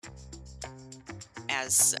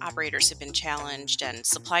as operators have been challenged and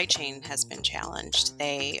supply chain has been challenged,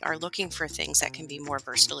 they are looking for things that can be more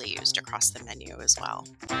versatilely used across the menu as well.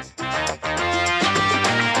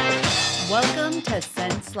 Welcome to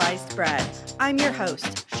Scent Sliced Bread. I'm your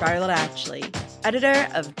host, Charlotte Ashley, editor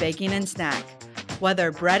of Baking and Snack.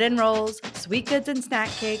 Whether bread and rolls, sweet goods and snack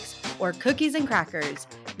cakes, or cookies and crackers,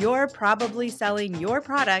 you're probably selling your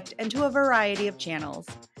product into a variety of channels.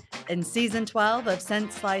 In season 12 of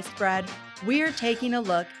Scent Sliced Bread, we're taking a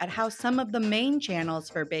look at how some of the main channels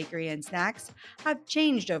for bakery and snacks have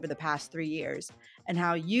changed over the past 3 years and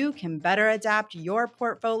how you can better adapt your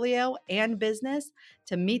portfolio and business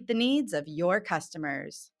to meet the needs of your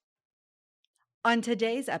customers. On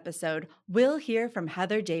today's episode, we'll hear from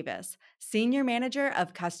Heather Davis, Senior Manager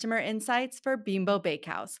of Customer Insights for Bimbo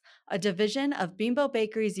Bakehouse, a division of Bimbo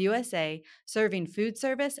Bakeries USA serving food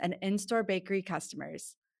service and in-store bakery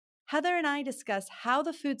customers. Heather and I discuss how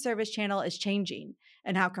the food service channel is changing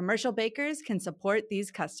and how commercial bakers can support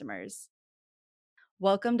these customers.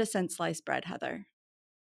 Welcome to Scent Sliced Bread, Heather.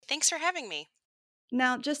 Thanks for having me.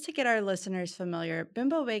 Now, just to get our listeners familiar,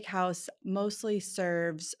 Bimbo Bakehouse mostly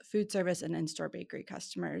serves food service and in-store bakery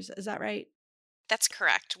customers. Is that right? That's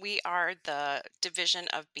correct. We are the division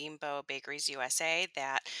of Bimbo Bakeries USA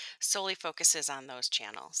that solely focuses on those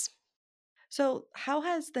channels. So, how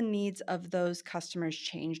has the needs of those customers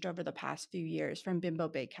changed over the past few years from Bimbo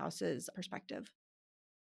Bakehouse's perspective?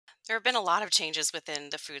 There have been a lot of changes within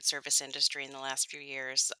the food service industry in the last few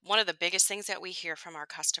years. One of the biggest things that we hear from our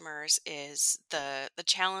customers is the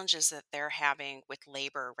challenges that they're having with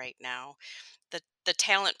labor right now. The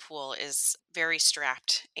talent pool is very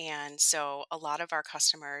strapped, and so a lot of our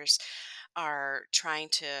customers are trying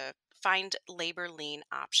to find labor lean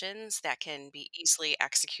options that can be easily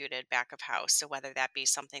executed back of house. So whether that be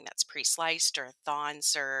something that's pre-sliced or thaw and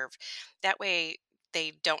serve, that way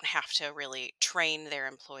they don't have to really train their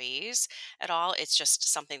employees at all. It's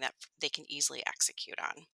just something that they can easily execute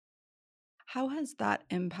on. How has that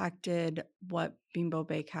impacted what Bimbo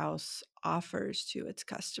Bakehouse offers to its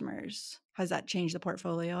customers? Has that changed the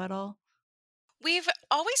portfolio at all? We've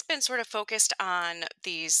always been sort of focused on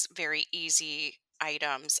these very easy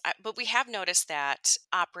items, but we have noticed that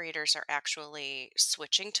operators are actually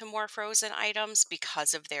switching to more frozen items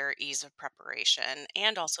because of their ease of preparation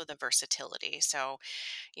and also the versatility. So,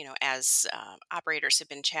 as operators have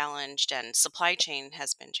been challenged and supply chain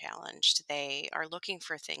has been challenged, they are looking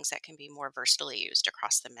for things that can be more versatilely used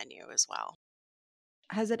across the menu as well.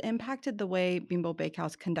 Has it impacted the way Bimbo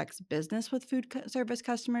Bakehouse conducts business with service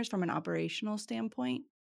customers from an operational standpoint?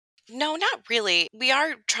 No, not really. We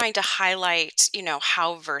are trying to highlight,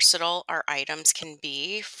 how versatile our items can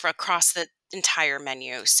be for across the entire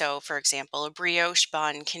menu. So, for example, a brioche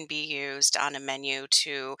bun can be used on a menu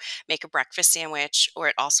to make a breakfast sandwich, or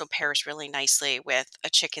it also pairs really nicely with a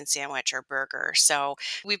chicken sandwich or burger. So,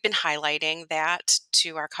 we've been highlighting that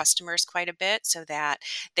to our customers quite a bit so that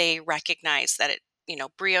they recognize that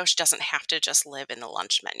brioche doesn't have to just live in the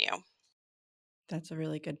lunch menu. That's a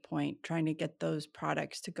really good point, trying to get those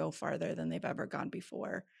products to go farther than they've ever gone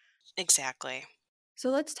before. Exactly. So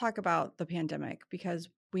let's talk about the pandemic because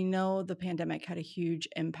we know the pandemic had a huge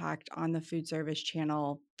impact on the food service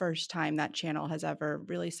channel. First time that channel has ever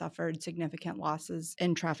really suffered significant losses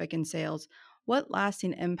in traffic and sales. What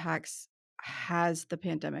lasting impacts has the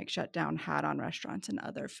pandemic shutdown had on restaurants and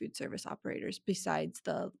other food service operators besides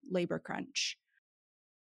the labor crunch?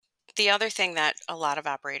 The other thing that a lot of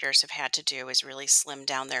operators have had to do is really slim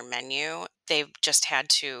down their menu. They've just had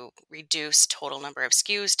to reduce total number of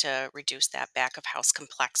SKUs to reduce that back of house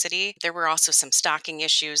complexity. There were also some stocking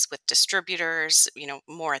issues with distributors,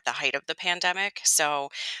 more at the height of the pandemic. So,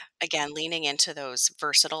 again, leaning into those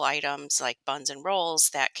versatile items like buns and rolls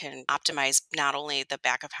that can optimize not only the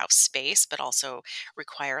back of house space, but also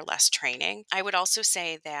require less training. I would also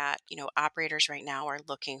say that, operators right now are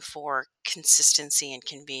looking for consistency and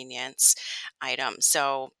convenience items.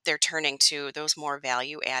 So they're turning to those more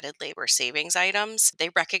value added labor savings items. They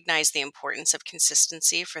recognize the importance of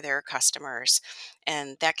consistency for their customers,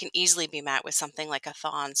 and that can easily be met with something like a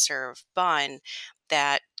thaw and serve bun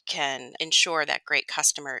that can ensure that great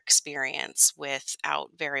customer experience without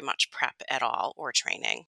very much prep at all or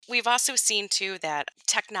training. We've also seen too that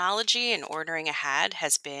technology and ordering ahead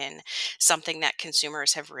has been something that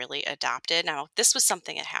consumers have really adopted. Now, this was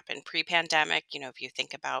something that happened pre-pandemic, if you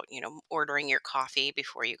think about, ordering your coffee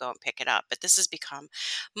before you go and pick it up, but this has become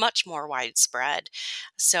much more widespread.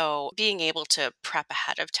 So, being able to prep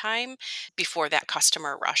ahead of time before that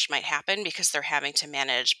customer rush might happen because they're having to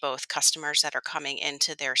manage both customers that are coming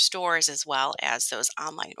into their stores as well as those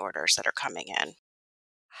online orders that are coming in.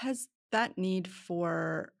 Has that need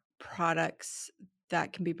for products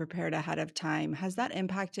that can be prepared ahead of time. Has that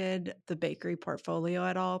impacted the bakery portfolio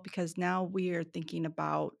at all? Because now we are thinking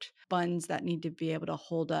about buns that need to be able to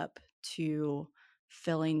hold up to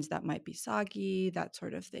fillings that might be soggy, that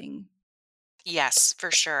sort of thing. Yes,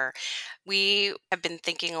 for sure. We have been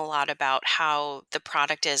thinking a lot about how the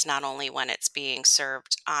product is not only when it's being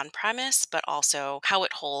served on premise, but also how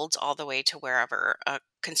it holds all the way to wherever a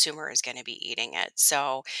consumer is going to be eating it.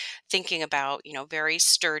 So, thinking about, very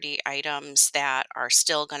sturdy items that are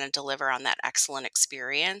still going to deliver on that excellent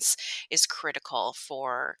experience is critical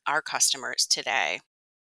for our customers today.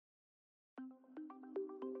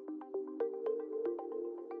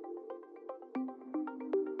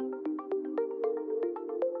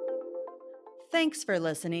 Thanks for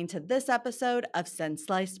listening to this episode of Since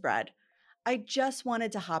Sliced Bread. I just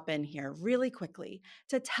wanted to hop in here really quickly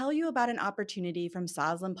to tell you about an opportunity from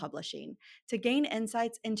Soslan Publishing to gain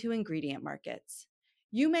insights into ingredient markets.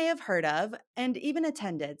 You may have heard of and even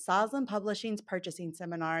attended Soslan Publishing's purchasing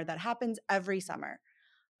seminar that happens every summer.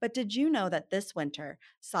 But did you know that this winter,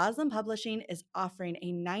 Soslan Publishing is offering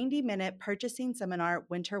a 90-minute purchasing seminar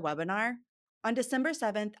winter webinar? On December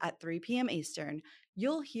 7th at 3 p.m. Eastern,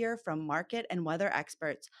 you'll hear from market and weather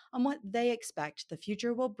experts on what they expect the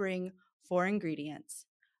future will bring for ingredients.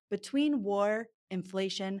 Between war,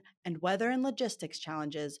 inflation, and weather and logistics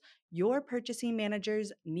challenges, your purchasing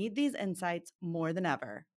managers need these insights more than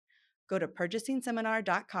ever. Go to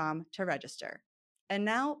purchasingseminar.com to register. And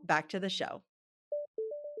now back to the show.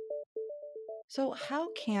 So,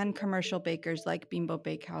 how can commercial bakers like Bimbo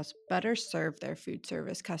Bakehouse better serve their food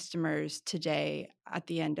service customers today at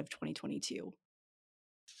the end of 2022?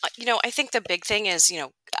 I think the big thing is,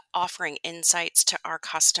 offering insights to our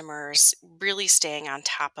customers, really staying on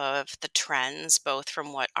top of the trends, both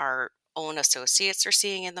from what our own associates are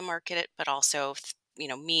seeing in the market, but also,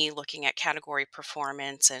 me looking at category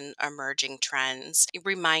performance and emerging trends,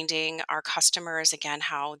 reminding our customers again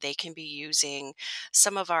how they can be using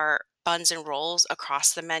some of our buns and rolls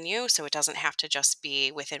across the menu so it doesn't have to just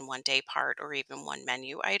be within one day part or even one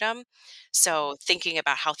menu item. So thinking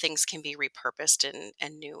about how things can be repurposed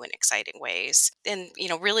in new and exciting ways. And,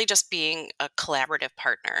 really just being a collaborative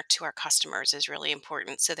partner to our customers is really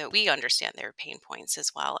important so that we understand their pain points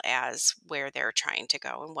as well as where they're trying to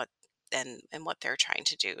go and what they're trying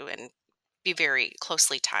to do and be very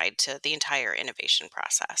closely tied to the entire innovation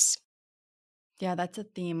process. Yeah, that's a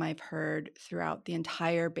theme I've heard throughout the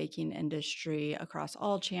entire baking industry, across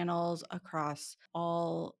all channels, across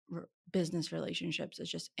all business relationships, is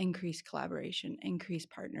just increased collaboration, increased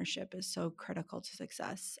partnership is so critical to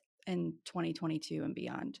success in 2022 and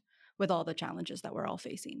beyond with all the challenges that we're all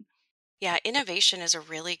facing. Yeah, innovation is a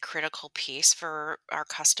really critical piece for our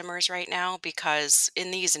customers right now because in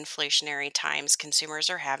these inflationary times, consumers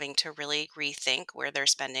are having to really rethink where they're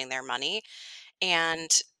spending their money and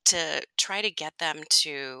to try to get them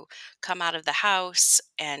to come out of the house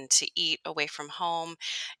and to eat away from home.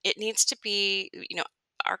 It needs to be,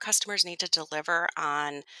 our customers need to deliver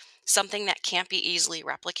on something that can't be easily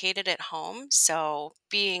replicated at home. So,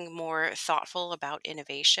 being more thoughtful about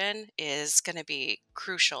innovation is going to be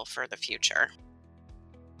crucial for the future.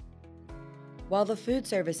 While the food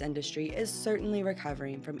service industry is certainly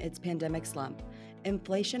recovering from its pandemic slump,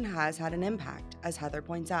 inflation has had an impact, as Heather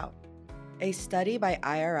points out. A study by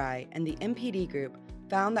IRI and the MPD Group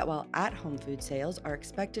found that while at home food sales are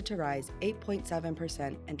expected to rise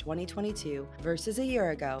 8.7% in 2022 versus a year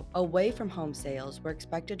ago, away from home sales were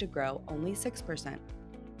expected to grow only 6%.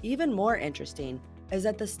 Even more interesting is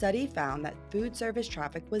that the study found that food service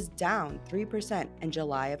traffic was down 3% in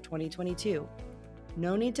July of 2022.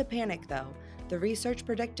 No need to panic though. The research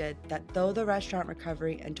predicted that though the restaurant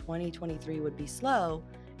recovery in 2023 would be slow,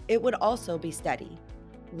 it would also be steady.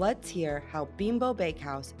 Let's hear how Bimbo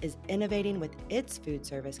Bakehouse is innovating with its food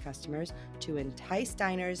service customers to entice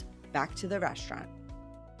diners back to the restaurant.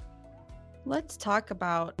 Let's talk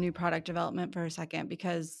about new product development for a second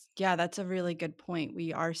because, yeah, that's a really good point.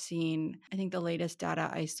 We are seeing, I think the latest data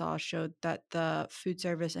I saw showed that the food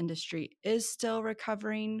service industry is still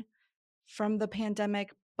recovering from the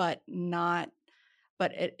pandemic, but not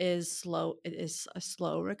but it is slow. It is a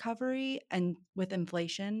slow recovery and with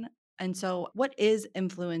inflation. And so what is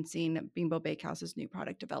influencing Bimbo Bakehouse's new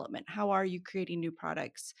product development? How are you creating new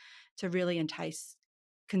products to really entice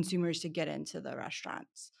consumers to get into the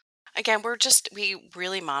restaurants? Again, we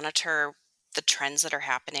really monitor the trends that are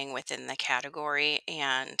happening within the category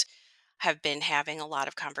and have been having a lot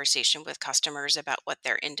of conversation with customers about what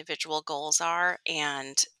their individual goals are,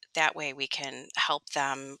 and that way we can help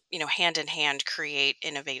them, hand in hand create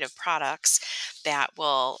innovative products that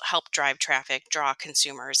will help drive traffic, draw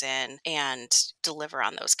consumers in, and deliver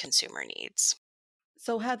on those consumer needs.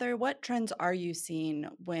 So, Heather, what trends are you seeing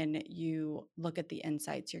when you look at the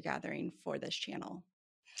insights you're gathering for this channel?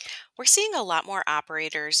 We're seeing a lot more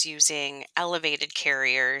operators using elevated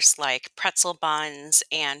carriers like pretzel buns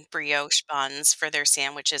and brioche buns for their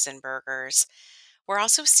sandwiches and burgers. We're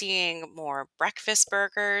also seeing more breakfast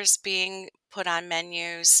burgers being put on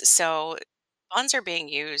menus. So buns are being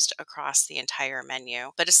used across the entire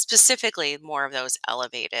menu, but it's specifically more of those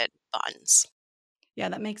elevated buns. Yeah,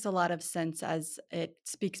 that makes a lot of sense as it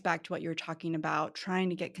speaks back to what you were talking about, trying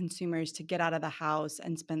to get consumers to get out of the house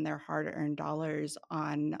and spend their hard earned dollars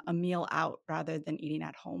on a meal out rather than eating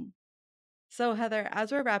at home. So, Heather,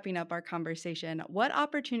 as we're wrapping up our conversation, what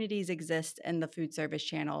opportunities exist in the food service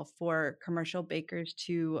channel for commercial bakers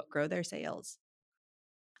to grow their sales?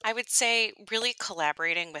 I would say really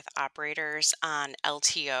collaborating with operators on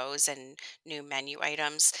LTOs and new menu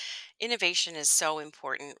items. Innovation is so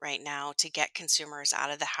important right now to get consumers out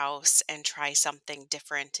of the house and try something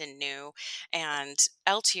different and new. And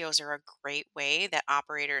LTOs are a great way that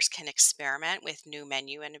operators can experiment with new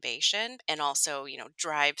menu innovation and also,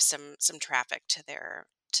 drive some traffic to their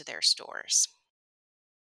stores.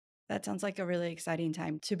 That sounds like a really exciting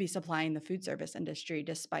time to be supplying the food service industry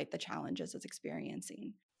despite the challenges it's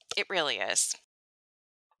experiencing. It really is.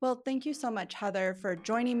 Well, thank you so much, Heather, for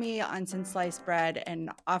joining me on Sin Sliced Bread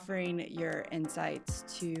and offering your insights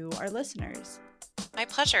to our listeners. My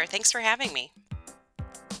pleasure. Thanks for having me.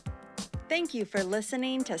 Thank you for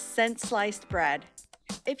listening to Sin Sliced Bread.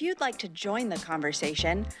 If you'd like to join the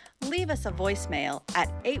conversation, leave us a voicemail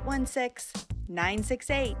at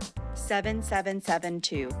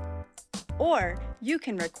 816-968-7772. Or you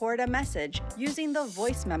can record a message using the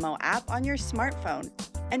voice memo app on your smartphone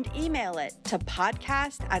and email it to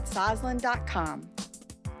podcast@sosland.com.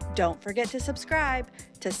 Don't forget to subscribe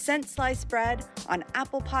to Scent Sliced Bread on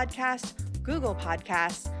Apple Podcasts, Google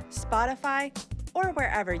Podcasts, Spotify, or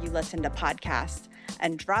wherever you listen to podcasts,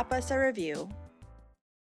 and drop us a review.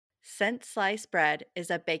 Scent Sliced Bread is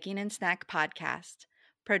a baking and snack podcast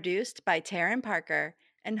produced by Taryn Parker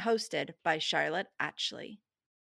and hosted by Charlotte Atchley.